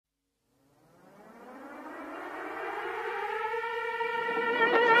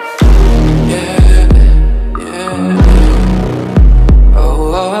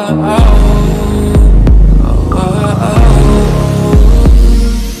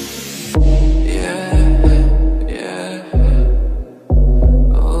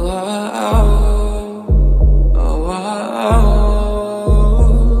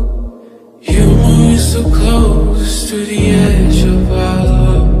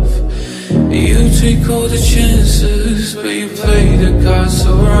take all the chances, but you play the cards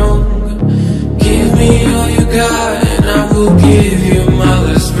so wrong. Give me all you got and I will give you my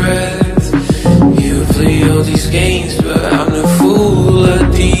last breath. You play all these games, but I'm the fool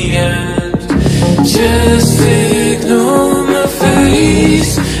at the end. Just ignore my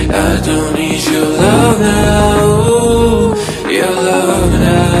face, I don't need your love now, your love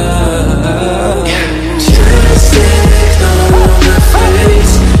now. Just ignore my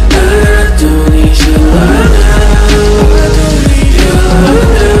face, I don't need your love now, I don't need your love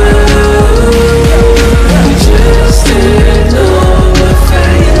now. Just ignore my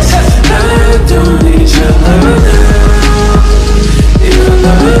face, I don't need your love now, your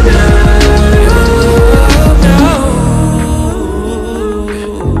love now.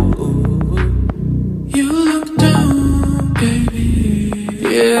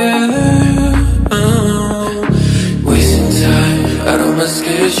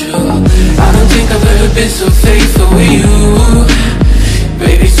 I don't think I've ever been so faithful with you.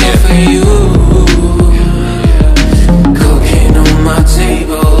 Baby, it's here for you. Cooking on my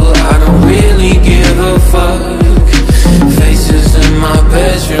table, I don't really give a fuck. Faces in my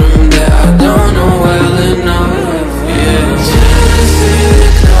bedroom that I don't know well enough. Yeah, just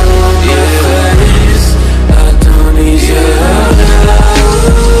ignore your face, I don't need your love now,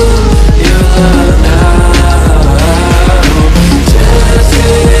 your love now.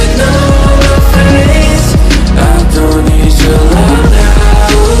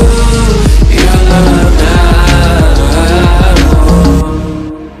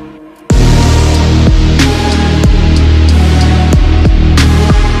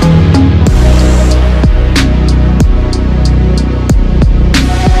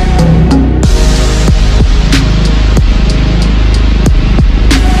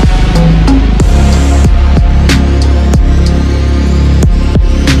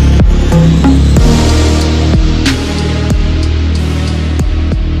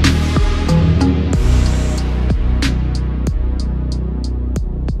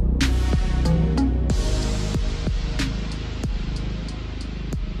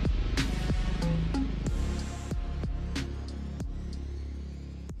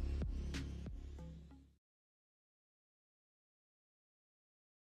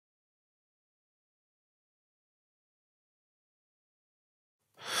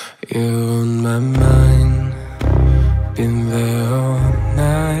 You're on my mind, been there all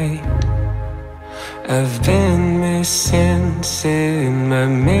night. I've been missing, sitting my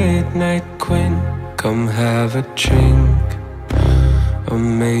midnight queen. Come have a drink, or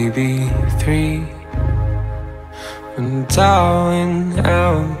maybe 3. And darling,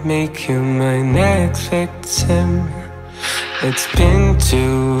 I'll make you my next victim. It's been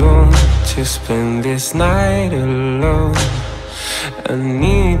too long to spend this night alone. I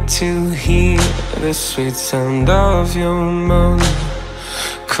need to hear the sweet sound of your moan.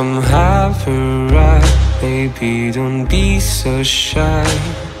 Come have a ride, baby, don't be so shy.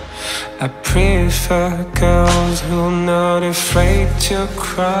 I prefer girls who are not afraid to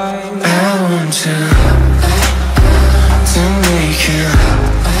cry. I want to make you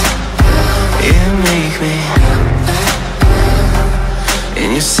make me.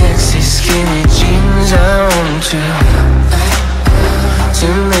 In your sexy skinny jeans, I want to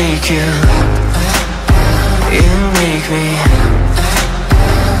make you make me.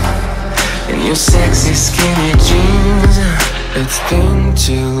 In your sexy skinny jeans. It's been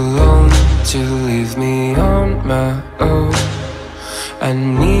too long to leave me on my own. I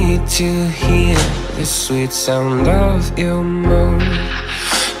need to hear the sweet sound of your moan.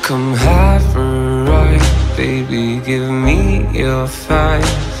 Come have a ride, baby, give me your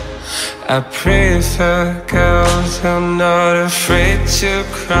thighs. I prefer girls who are not afraid to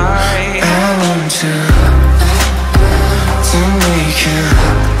cry. I want to make you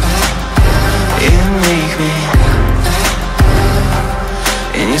make me.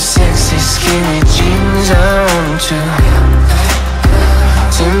 In your sexy skinny jeans, I want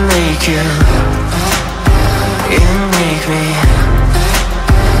to make you make me.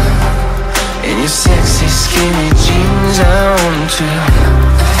 In your sexy skinny jeans, I want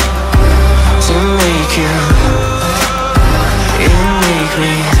to make you make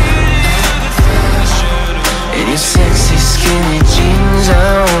me. In your sexy skinny jeans, I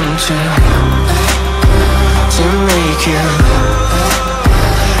want to make you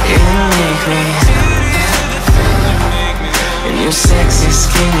make me. In your sexy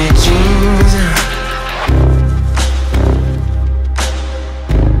skinny jeans.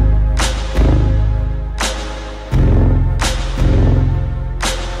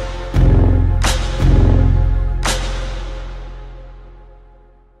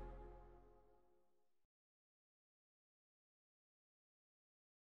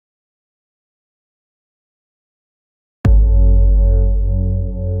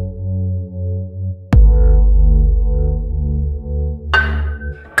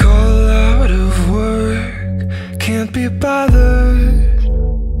 can't be bothered.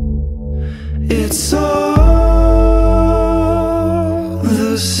 It's all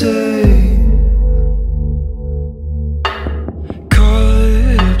the same. Call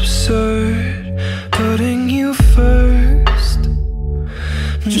it absurd, putting you first.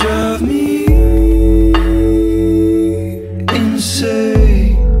 Drive me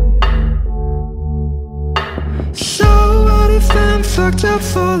insane. So what if I'm fucked up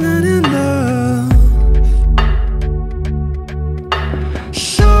falling in love?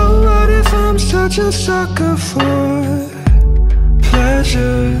 I'm such a sucker for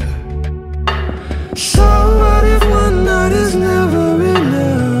pleasure. So what if one night is never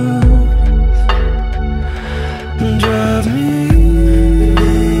enough? Drive me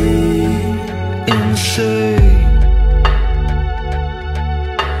insane.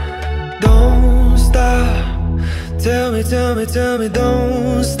 Don't stop. Tell me, tell me, tell me,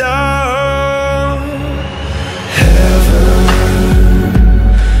 don't stop. Heaven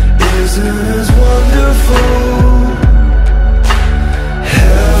isn't as wonderful.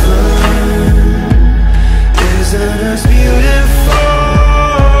 Heaven isn't as beautiful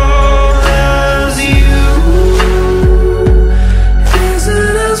as you.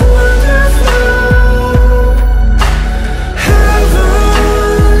 Isn't as wonderful. Heaven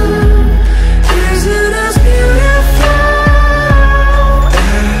isn't as beautiful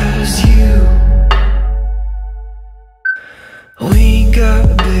as you. We got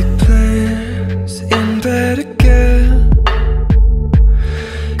big plans in bed again,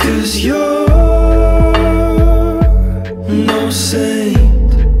 'cause you're no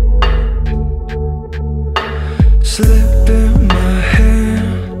saint. Slipping my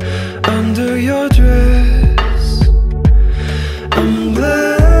hand under your dress. I'm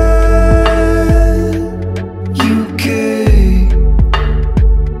glad you came.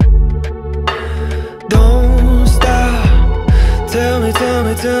 Don't stop. Tell me, tell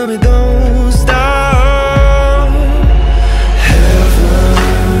me, tell me, don't stop. Heaven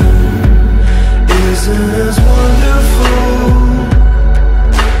isn't as wonderful.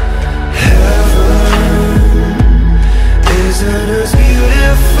 Heaven isn't as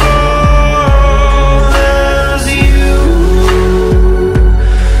beautiful as you.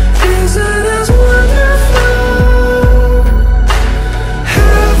 Isn't as wonderful.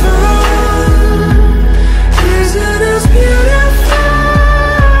 Heaven isn't as beautiful.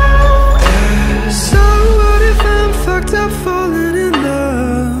 So what if I'm fucked up falling in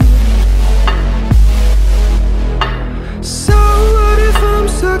love? So what if I'm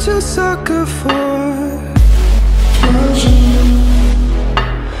such a sucker for pleasure?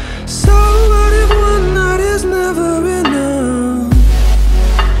 So what if one night is never enough?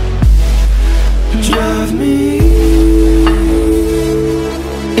 Drive me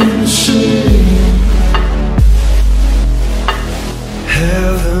insane.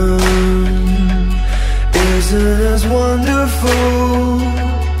 Heaven isn't as wonderful.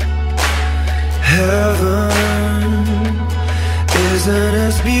 Heaven isn't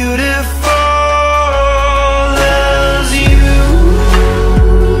as beautiful as you.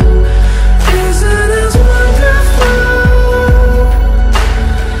 Isn't as wonderful.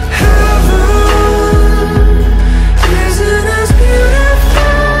 Heaven isn't as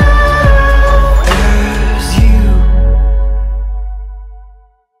beautiful as you.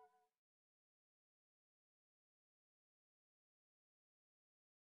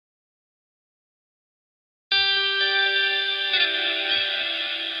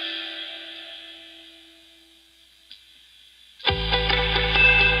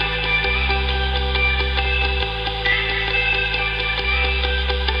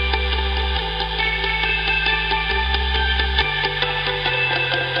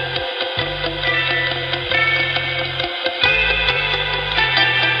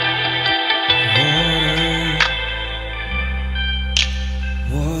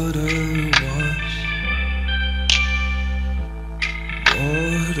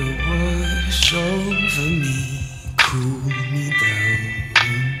 Water wash over me, cool me down,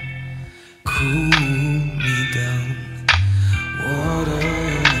 cool me down. Water,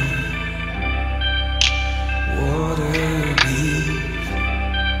 water weave,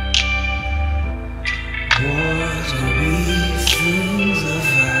 water weave through the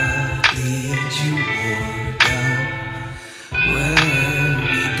valleys you wore down, wear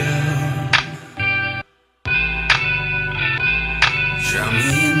me down. Drown me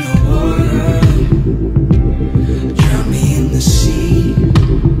in your water, drown me in the sea.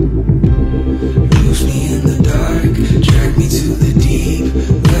 Lose me in the dark, drag me to the deep.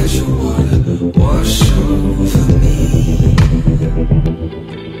 Let your water wash over me.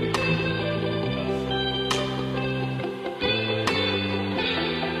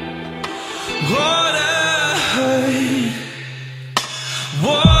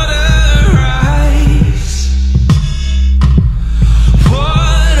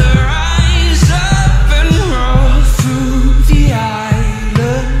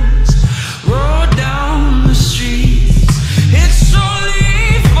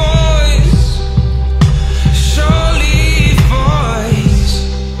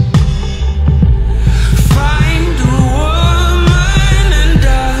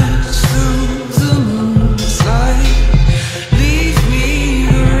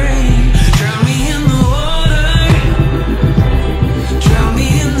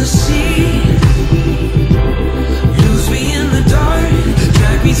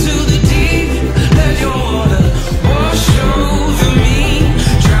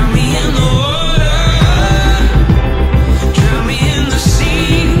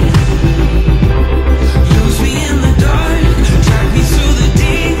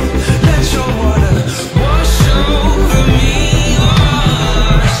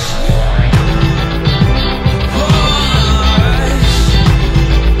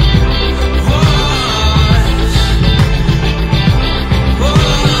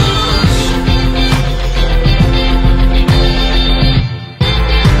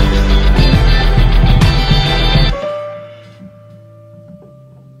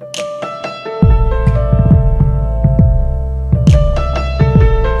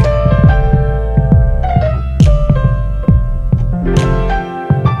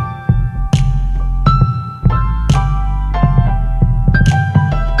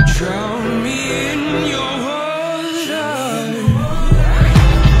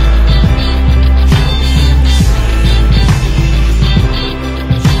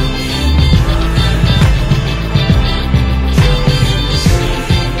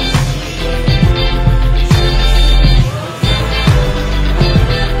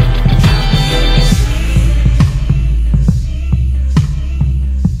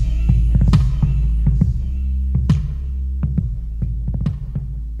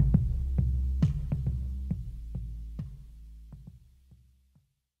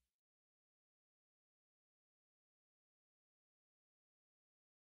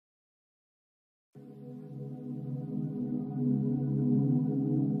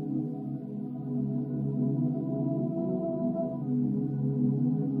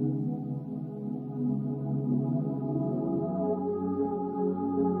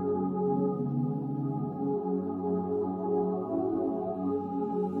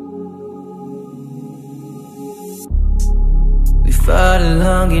 fought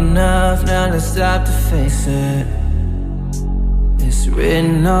long enough, now let's stop to face it. It's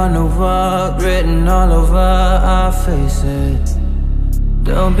written on the wall, written all over our faces.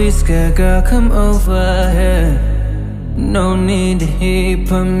 Don't be scared, girl, come over here. No need to hear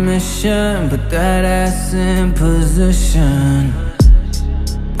permission, put that ass in position.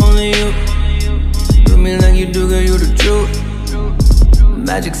 Only you, do me like you do, girl, you the truth.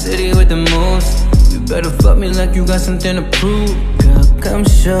 Magic City with the moves. You better fuck me like you got something to prove. Girl, come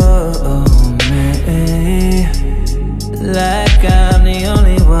show me like I'm the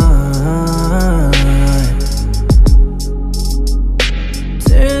only one.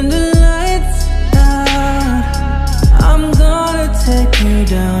 Turn the lights out, I'm gonna take you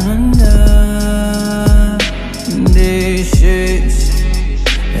down under these sheets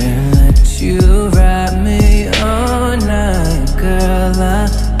and let you wrap me all night. Girl, I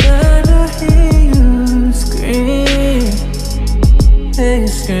gotta hear you scream, hear you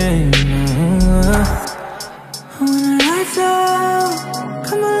scream. When the lights out,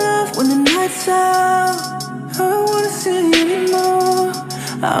 come alive when the night's out. I don't wanna see you anymore,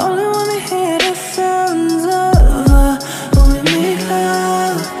 I only wanna hear the sounds of when we make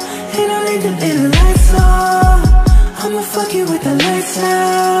love. You don't need to leave the lights on, I'ma fuck you with the lights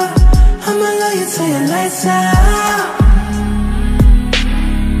out. I'ma love you till your lights out.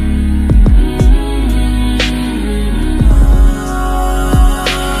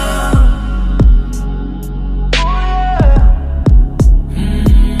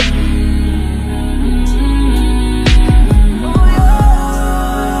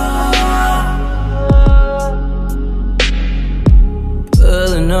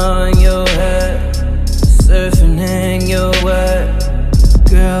 On your head, surfing in your wet.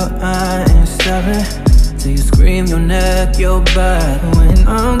 Girl, I ain't stopping till you scream your neck, your back. When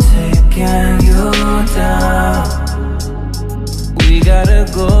I'm taking you down, we gotta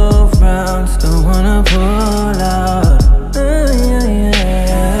go round, still wanna pull out. Yeah, yeah.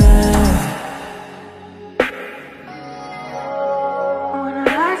 When the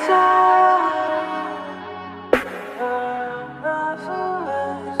lights out,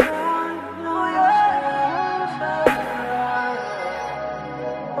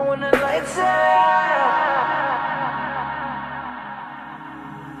 when the lights out,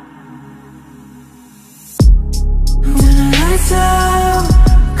 when the lights out,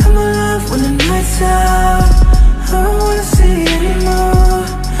 come alive when the night's out. I don't wanna see you anymore,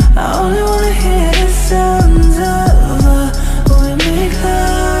 I only wanna hear the sounds of when we make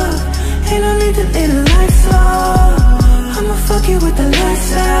love. Ain't no need to leave the lights on, I'ma fuck you with the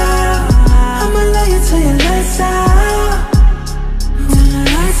lights out. I'ma love you till your lights out. When the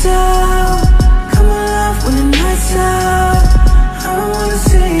lights out, come alive when the night's out. I don't wanna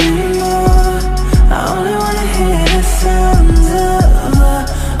see you anymore, I only wanna hear the sounds of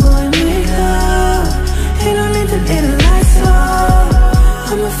when we make love. Ain't no need to leave the lights on,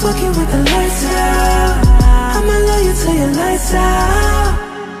 I'ma fuck you with the lights out. I'ma love you till your lights out.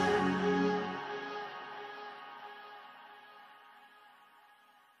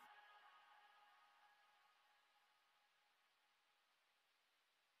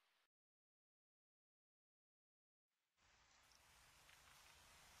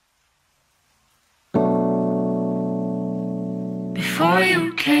 Before you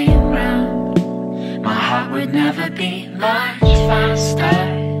came round, my heart would never beat much faster.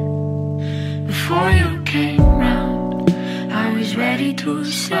 Before you came round, I was ready to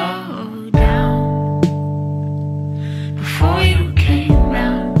slow down. Before you came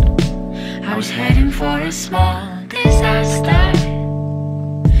round, I was heading for a small disaster.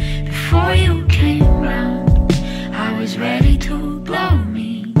 Before you came round, I was ready to blow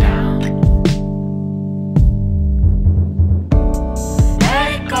me down.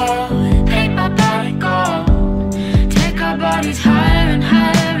 Take my body go, take our bodies higher and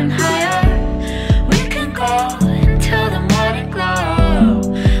higher and higher. We can go until the morning glow,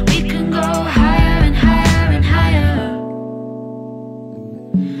 we can go higher and higher and higher.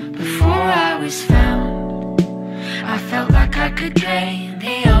 Before I was found, I felt like I could drain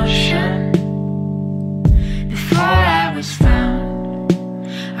the ocean. Before I was found,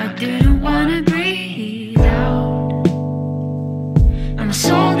 I didn't wanna breathe out. My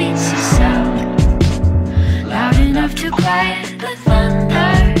soul beats a sound loud enough to quiet the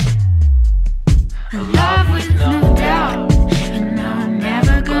thunder. A love with no doubt, and now I'm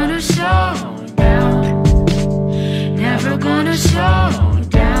never gonna slow down. Never gonna slow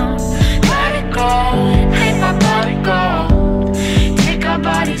down. Let it go, make my body go. Take our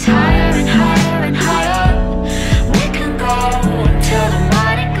bodies higher and higher and higher. We can go until the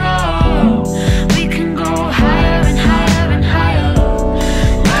morning glow. We can go higher and higher and higher.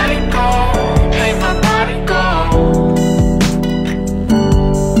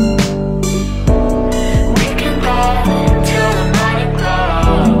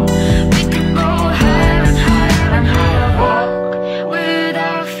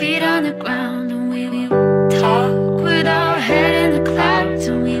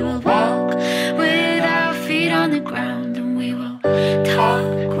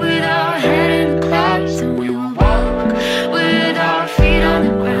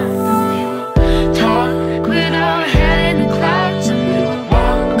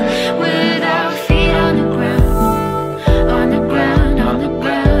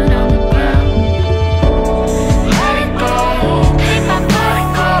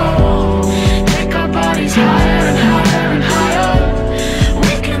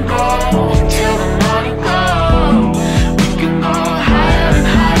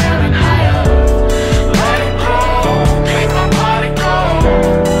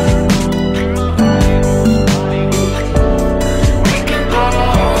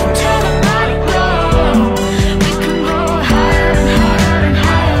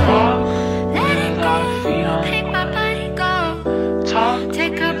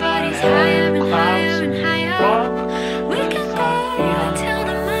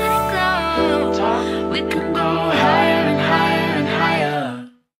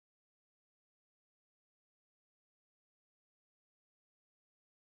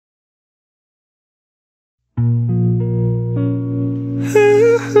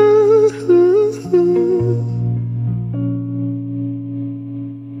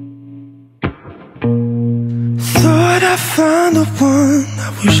 I found the one, I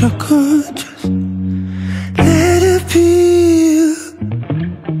wish I could just let it be.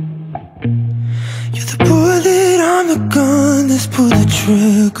 You're the bullet, I'm the gun, let's pull the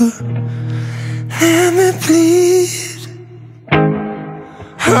trigger. Let me bleed.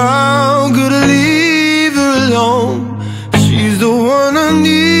 How could I leave her alone? She's the one I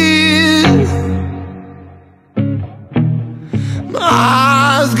need. My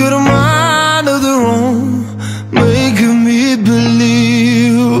eyes got a mind of their own, making me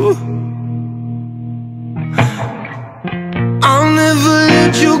believe I'll never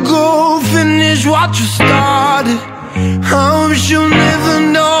let you go. Finish what you started. I wish you'll never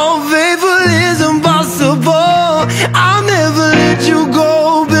know. Faithful is impossible. I'll never let you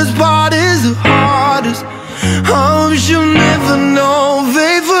go. Best part is the hardest. I wish you'll never know.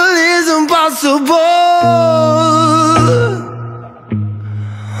 Faithful is impossible.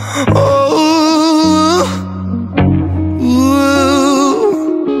 Oh,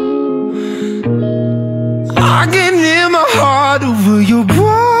 I can hear my heart over your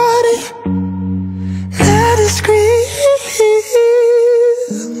body. Let it scream.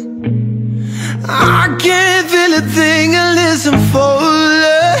 I can't feel a thing unless I'm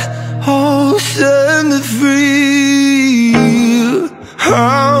falling. Oh, set me free.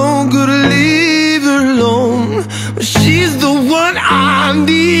 How could I leave her alone when she's the one I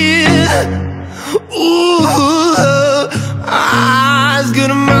need? Ooh, eyes got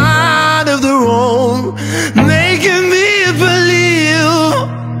a mind of their own, making me believe.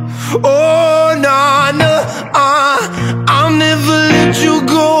 Oh, nah, nah, I'll never let you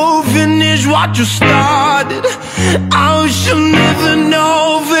go. Finish what you started. I wish you'll never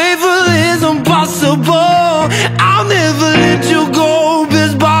know. Faithful is impossible. I'll never let you go.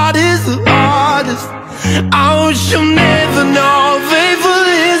 Best part is the hardest. I wish you'll never know. Faithful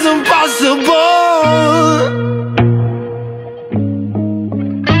is impossible.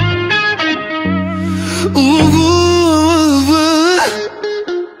 Ooh,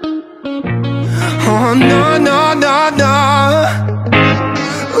 oh, no, no, no, no.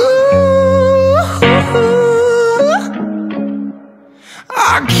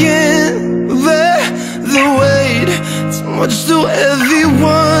 I can't bear the weight. It's much too heavy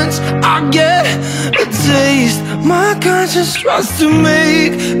once I get a taste. My conscience tries to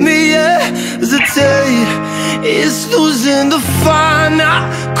make me hesitate. It's losing the fight now,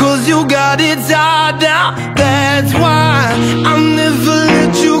 'cause you got it tied down. That's why I'll never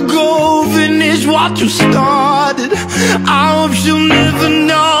let you go. Finish what you started. I hope you'll never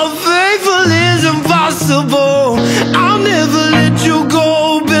know. Faithful is impossible. I'll never let you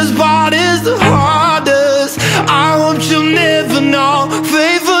go. Best part is the hardest. I hope you'll never know.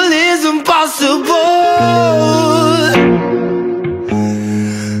 Faithful is impossible.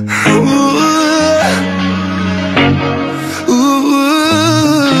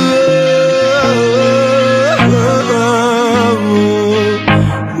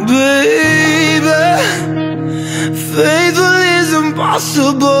 Baby, faithful is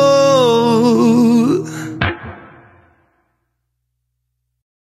impossible.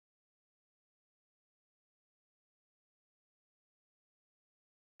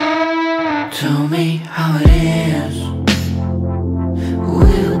 Tell me how it is.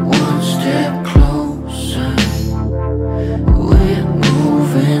 We're one step closer. We're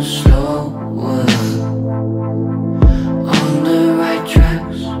moving slower on the right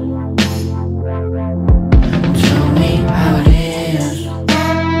tracks. Tell me how it is.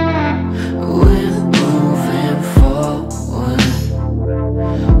 We're moving forward.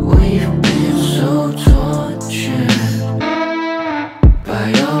 We've been so tortured by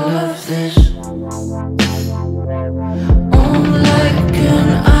all of this. I'm like an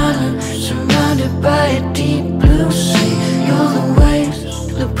island surrounded by a deep blue sea. You're the waves,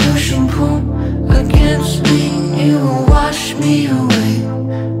 the push and pull against me. You will wash me away.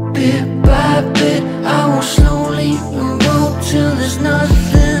 Bit by bit, I will slowly erode till there's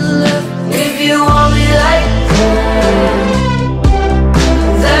nothing left. If you want me like that,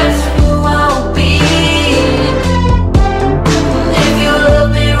 that's who I'll be. If you love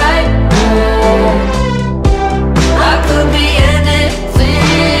me right now, I could be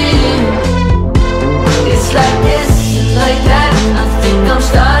anything. It's like this, it's like that. I think I'm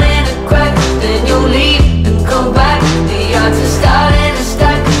starting to crack. Then you'll leave and come back. The odds are starting to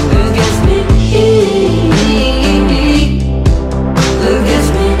stack against me.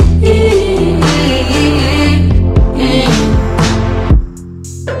 Against me.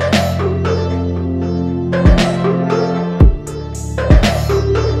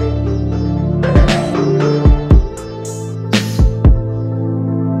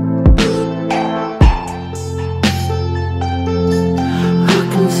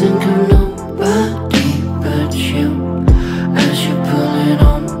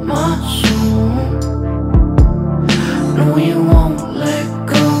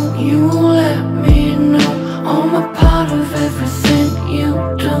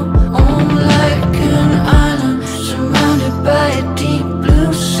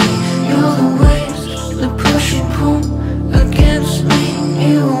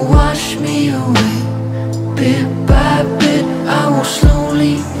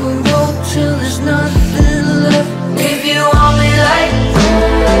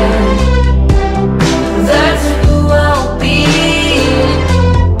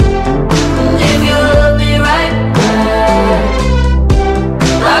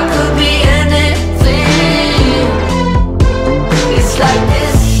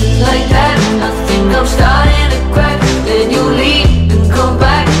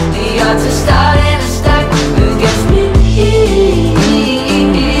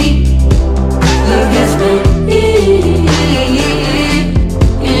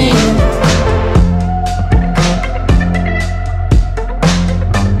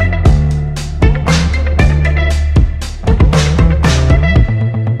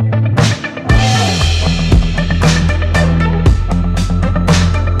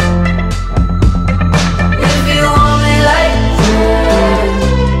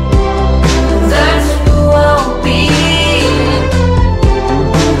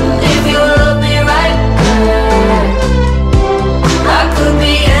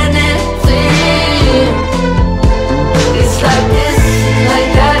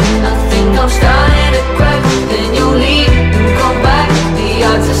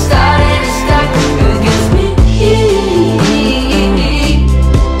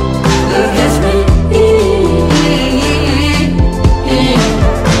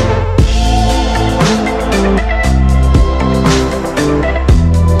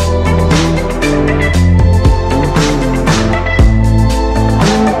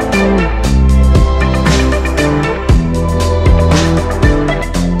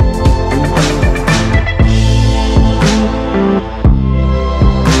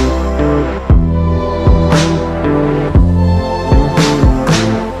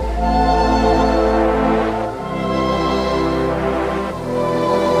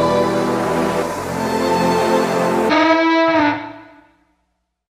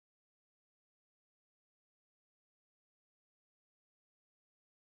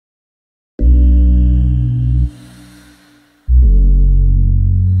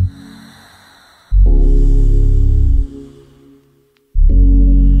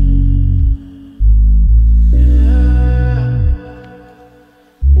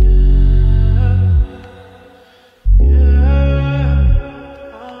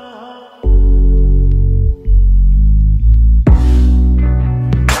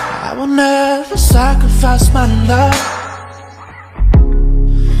 lost my love,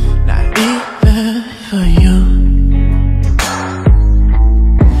 not even for you.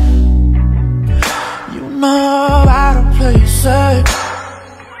 You know how to play it safe.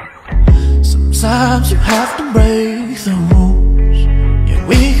 Sometimes you have to break the rules. Yeah,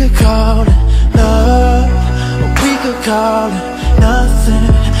 we could call it love, or we could call it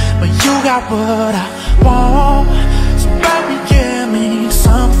nothing. But you got what I want, so baby, give me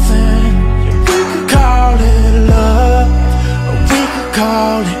something. Yeah, we could call it love, or we could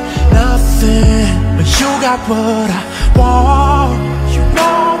call it nothing. But you got what I want, you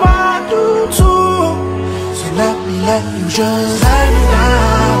know I do too. So let you just let me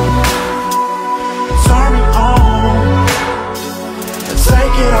down, turn me on, and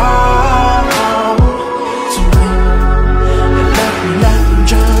take it all to me. And let me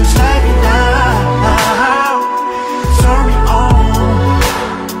just let me down, turn me on,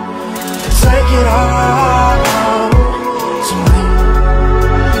 and take it all to me.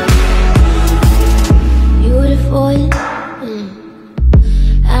 Beautiful,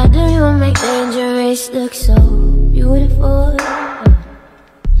 how do you make dangerous look so beautiful?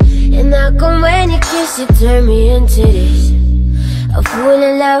 And how come when you kiss you turn me into this, a fool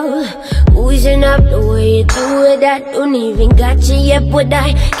in love, oozing up the way you do it. I don't even got you yet, but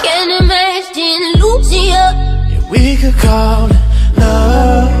I can't imagine losing you. Yeah, we could call it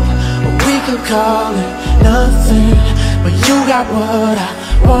love, or we could call it nothing. But you got what I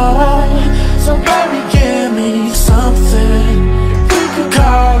want, so baby, give me something. Yeah, we could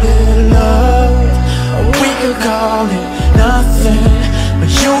call it love, or we could call it nothing. But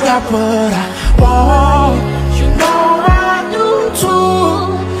you got what I want, you know I do too.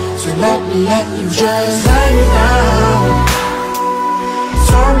 So let you just let me down.